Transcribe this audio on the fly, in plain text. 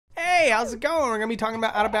how's it going? We're gonna be talking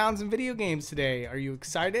about out of bounds in video games today. Are you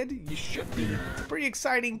excited? You should be. It's a pretty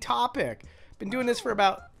exciting topic. Been doing this for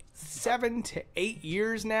about 7 to 8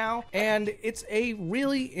 years now, and it's a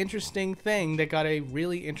really interesting thing that got a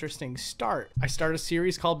really interesting start. I started a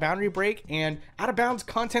series called Boundary Break, and out of bounds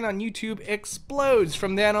content on YouTube explodes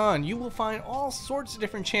from then on. You will find all sorts of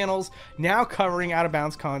different channels now covering out of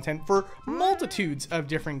bounds content for multitudes of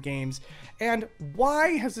different games. And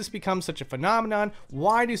why has this become such a phenomenon?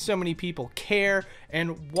 Why do so many people care?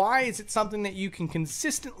 And why is it something that you can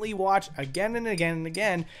consistently watch again and again and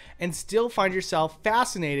again and still find yourself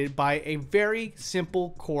fascinated by a very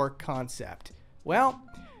simple core concept? Well,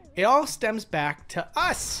 it all stems back to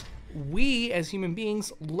us. We as human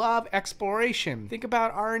beings love exploration. Think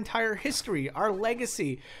about our entire history, our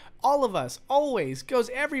legacy. All of us always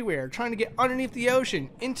goes everywhere, trying to get underneath the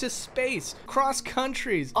ocean, into space, cross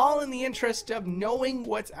countries, all in the interest of knowing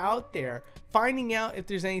what's out there, finding out if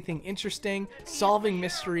there's anything interesting, solving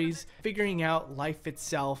mysteries, figuring out life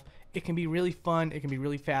itself. It can be really fun, it can be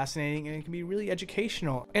really fascinating, and it can be really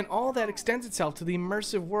educational. And all that extends itself to the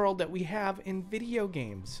immersive world that we have in video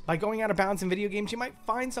games. By going out of bounds in video games, you might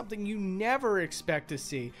find something you never expect to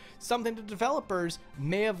see, something the developers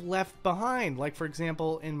may have left behind. Like, for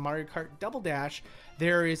example, in Mario Kart Double Dash,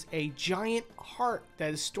 there is a giant heart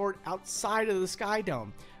that is stored outside of the Sky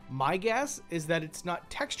Dome. My guess is that it's not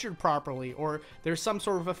textured properly, or there's some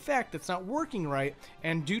sort of effect that's not working right,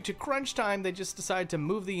 and due to crunch time, they just decide to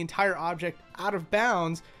move the entire object out of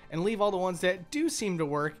bounds and leave all the ones that do seem to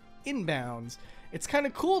work in bounds. It's kind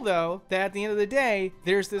of cool though that at the end of the day,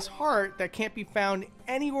 there's this heart that can't be found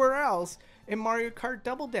anywhere else in Mario Kart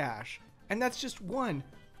Double Dash. And that's just one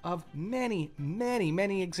of many, many,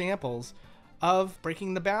 many examples of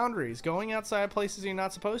breaking the boundaries, going outside places you're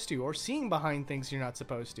not supposed to, or seeing behind things you're not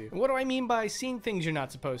supposed to. And what do I mean by seeing things you're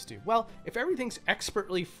not supposed to? Well, if everything's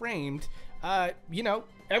expertly framed, you know,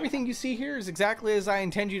 everything you see here is exactly as I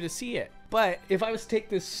intend you to see it. But if I was to take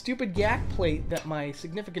this stupid yak plate that my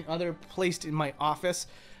significant other placed in my office,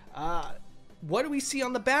 what do we see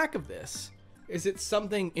on the back of this? Is it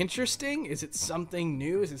something interesting? Is it something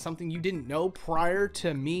new? Is it something you didn't know prior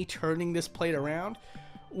to me turning this plate around?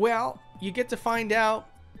 Well, you get to find out,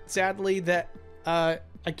 sadly, that I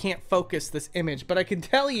can't focus this image, but I can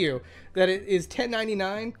tell you that it is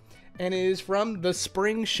 $10.99 and it is from the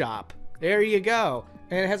Spring Shop. There you go.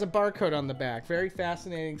 And it has a barcode on the back. Very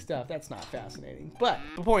fascinating stuff. That's not fascinating. But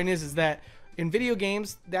the point is that in video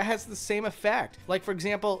games, that has the same effect. Like, for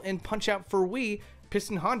example, in Punch-Out for Wii,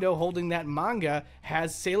 Piston Hondo holding that manga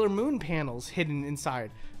has Sailor Moon panels hidden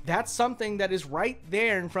inside. That's something that is right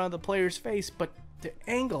there in front of the player's face, but the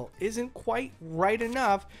angle isn't quite right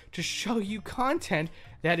enough to show you content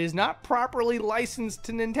that is not properly licensed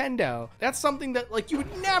to Nintendo. That's something that, like, you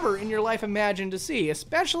would never in your life imagine to see,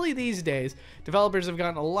 especially these days. Developers have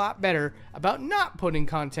gotten a lot better about not putting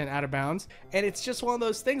content out of bounds, and it's just one of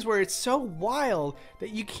those things where it's so wild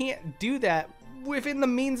that you can't do that within the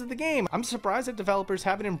means of the game. I'm surprised that developers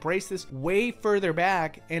haven't embraced this way further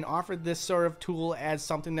back and offered this sort of tool as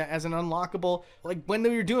something that as an unlockable, like when they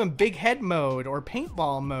were doing big head mode or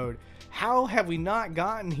paintball mode. How have we not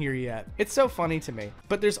gotten here yet? It's so funny to me.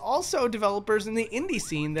 But there's also developers in the indie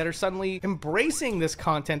scene that are suddenly embracing this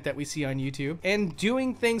content that we see on YouTube and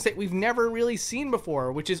doing things that we've never really seen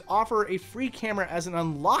before, which is offer a free camera as an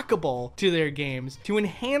unlockable to their games to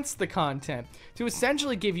enhance the content, to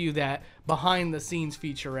essentially give you that behind the scenes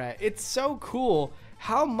featurette. It's so cool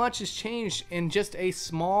how much has changed in just a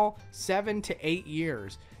small 7 to 8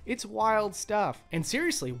 years. It's wild stuff. And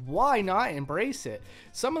seriously, why not embrace it?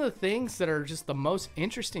 Some of the things that are just the most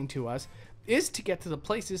interesting to us is to get to the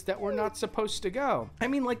places that we're not supposed to go. I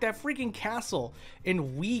mean, like that freaking castle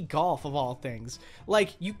in Wii Golf of all things.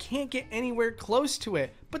 Like, you can't get anywhere close to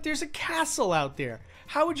it, but there's a castle out there.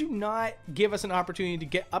 How would you not give us an opportunity to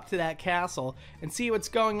get up to that castle and see what's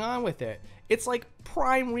going on with it? It's like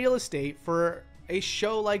prime real estate for a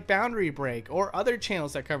show like Boundary Break or other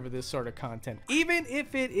channels that cover this sort of content. Even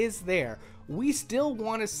if it is there, we still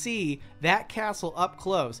want to see that castle up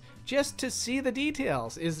close just to see the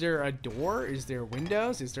details. Is there a door? Is there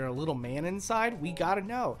windows? Is there a little man inside? We gotta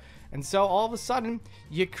know. And so all of a sudden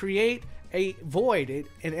you create a void,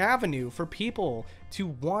 an avenue for people to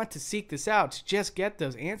want to seek this out, to just get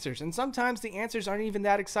those answers. And sometimes the answers aren't even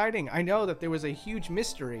that exciting. I know that there was a huge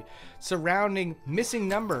mystery surrounding missing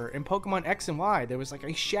number in Pokemon X and Y. There was like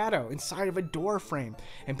a shadow inside of a door frame,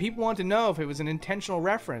 and people wanted to know if it was an intentional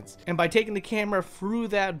reference. And by taking the camera through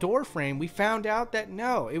that door frame, we found out that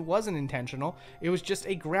no, it wasn't intentional. It was just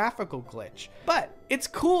a graphical glitch. But it's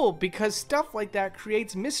cool because stuff like that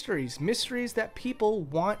creates mysteries that people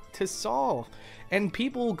want to solve, and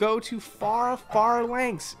people will go to far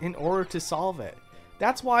lengths in order to solve it.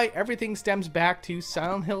 That's why everything stems back to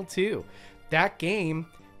Silent Hill 2. That game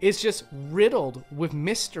is just riddled with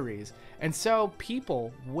mysteries, and so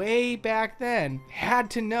people way back then had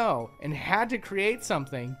to know and had to create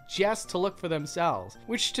something just to look for themselves,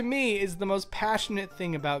 which to me is the most passionate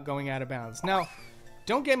thing about Going Out of Bounds. Now,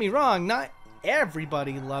 don't get me wrong, not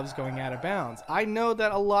everybody loves Going Out of Bounds. I know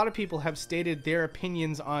that a lot of people have stated their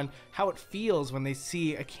opinions on how it feels when they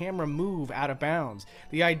see a camera move out of bounds.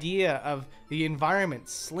 The idea of the environment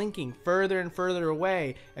slinking further and further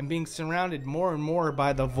away and being surrounded more and more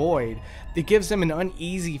by the void. It gives them an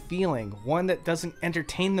uneasy feeling, one that doesn't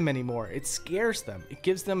entertain them anymore. It scares them. It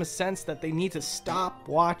gives them a sense that they need to stop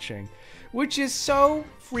watching, which is so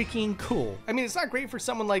freaking cool. I mean, it's not great for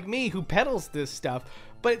someone like me who peddles this stuff,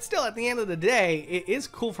 but it's still, at the end of the day, it is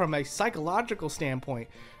cool from a psychological standpoint.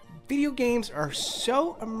 Video games are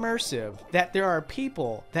so immersive that there are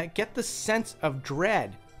people that get the sense of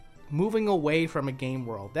dread moving away from a game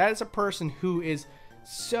world. That is a person who is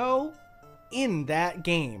so in that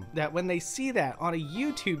game that when they see that on a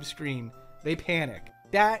YouTube screen, they panic.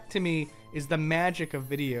 That, to me, is the magic of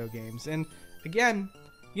video games. And again,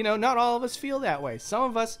 you know, not all of us feel that way. Some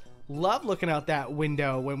of us love looking out that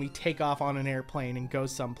window when we take off on an airplane and go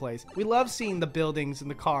someplace. We love seeing the buildings and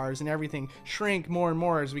the cars and everything shrink more and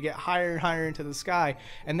more as we get higher and higher into the sky.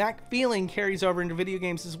 And that feeling carries over into video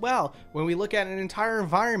games as well when we look at an entire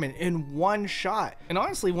environment in one shot. And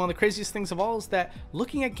honestly, one of the craziest things of all is that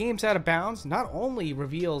looking at games out of bounds not only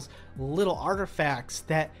reveals little artifacts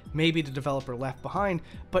that maybe the developer left behind,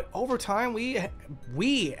 but over time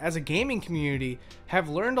we as a gaming community have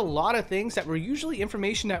learned a lot of things that were usually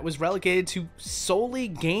information that was relegated to solely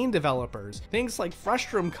game developers. Things like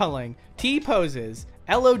frustrum culling, T-poses,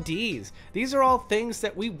 LODs. These are all things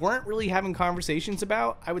that we weren't really having conversations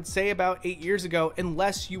about, I would say about 8 years ago,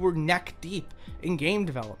 unless you were neck deep in game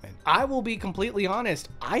development. I will be completely honest,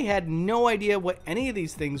 I had no idea what any of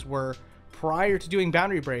these things were prior to doing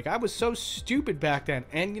Boundary Break. I was so stupid back then,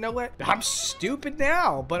 and you know what? I'm stupid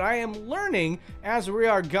now, but I am learning as we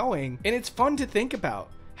are going, and it's fun to think about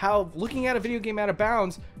how looking at a video game out of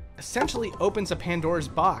bounds essentially opens a Pandora's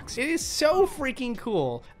box. It is so freaking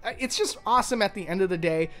cool. It's just awesome at the end of the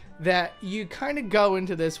day that you kind of go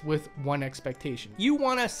into this with one expectation. You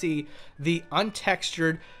want to see the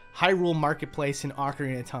untextured Hyrule Marketplace in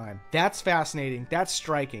Ocarina of Time. That's fascinating. That's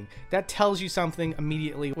striking. That tells you something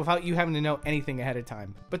immediately without you having to know anything ahead of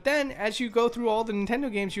time. But then as you go through all the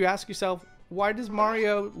Nintendo games, you ask yourself, why does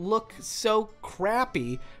Mario look so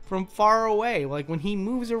crappy from far away? Like when he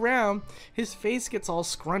moves around, his face gets all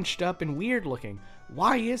scrunched up and weird looking.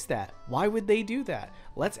 Why is that? Why would they do that?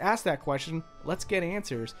 Let's ask that question. Let's get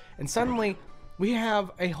answers. And suddenly we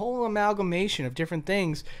have a whole amalgamation of different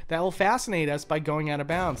things that will fascinate us by Going Out of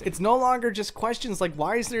Bounds. It's no longer just questions like,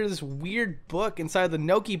 why is there this weird book inside the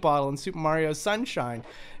Noki bottle in Super Mario Sunshine?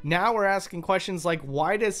 Now we're asking questions like,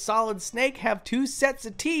 why does Solid Snake have 2 sets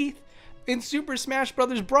of teeth in Super Smash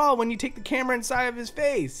Bros. Brawl when you take the camera inside of his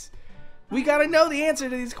face? We gotta know the answer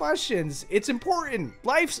to these questions. It's important.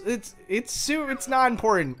 It's not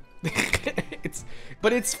important.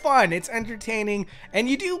 But it's fun, it's entertaining, and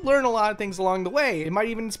you do learn a lot of things along the way. It might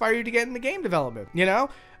even inspire you to get into game development, you know?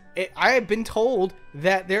 I have been told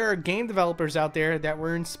that there are game developers out there that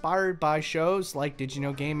were inspired by shows like Did You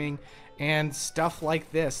Know Gaming and stuff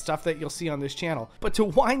like this, stuff that you'll see on this channel. But to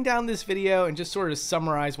wind down this video and just sort of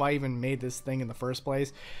summarize why I even made this thing in the first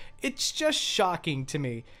place, it's just shocking to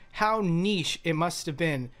me how niche it must have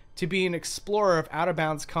been to be an explorer of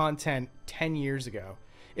out-of-bounds content 10 years ago.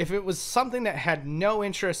 If it was something that had no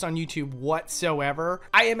interest on YouTube whatsoever,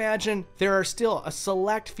 I imagine there are still a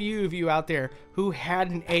select few of you out there who had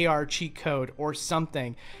an AR cheat code or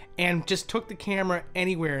something and just took the camera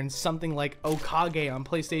anywhere in something like Okage on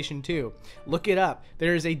PlayStation 2. Look it up.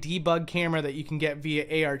 There is a debug camera that you can get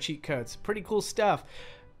via AR cheat codes. Pretty cool stuff.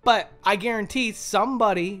 But I guarantee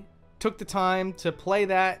somebody took the time to play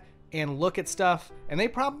that and look at stuff, and they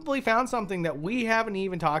probably found something that we haven't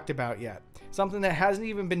even talked about yet. Something that hasn't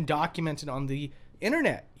even been documented on the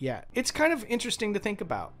internet yet. It's kind of interesting to think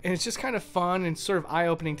about, and it's just kind of fun and sort of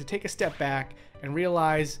eye-opening to take a step back and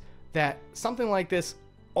realize that something like this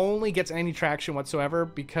only gets any traction whatsoever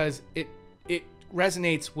because it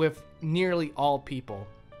resonates with nearly all people.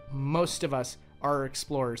 Most of us are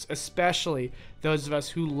explorers, especially those of us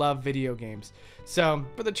who love video games. So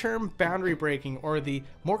for the term boundary breaking, or the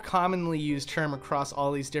more commonly used term across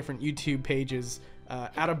all these different YouTube pages,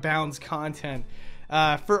 out of bounds content,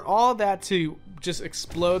 For all that to just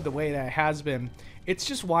explode the way that it has been, it's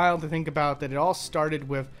just wild to think about that it all started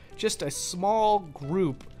with just a small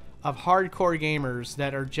group of hardcore gamers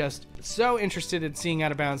that are just so interested in seeing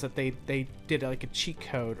Out of Bounds that they did like a cheat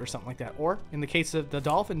code or something like that. Or in the case of the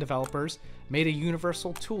Dolphin developers, made a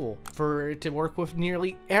universal tool for it to work with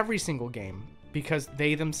nearly every single game because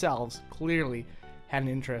they themselves clearly had an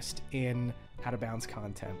interest in Out of Bounds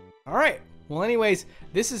content. All right. Well, anyways,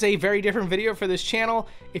 this is a very different video for this channel.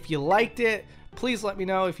 If you liked it, please let me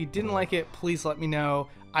know. If you didn't like it, please let me know.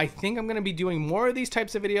 I think I'm going to be doing more of these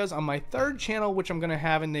types of videos on my third channel, which I'm going to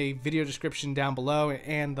have in the video description down below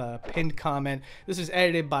and the pinned comment. This is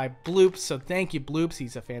edited by Bloops, so thank you, Bloops.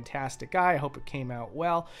 He's a fantastic guy. I hope it came out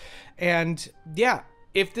well. And yeah,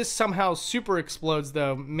 if this somehow super explodes,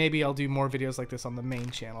 though, maybe I'll do more videos like this on the main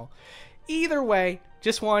channel. Either way,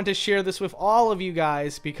 just wanted to share this with all of you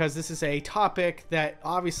guys because this is a topic that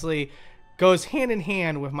obviously goes hand in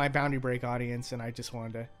hand with my Boundary Break audience, and I just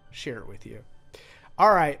wanted to share it with you.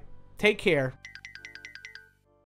 All right, take care.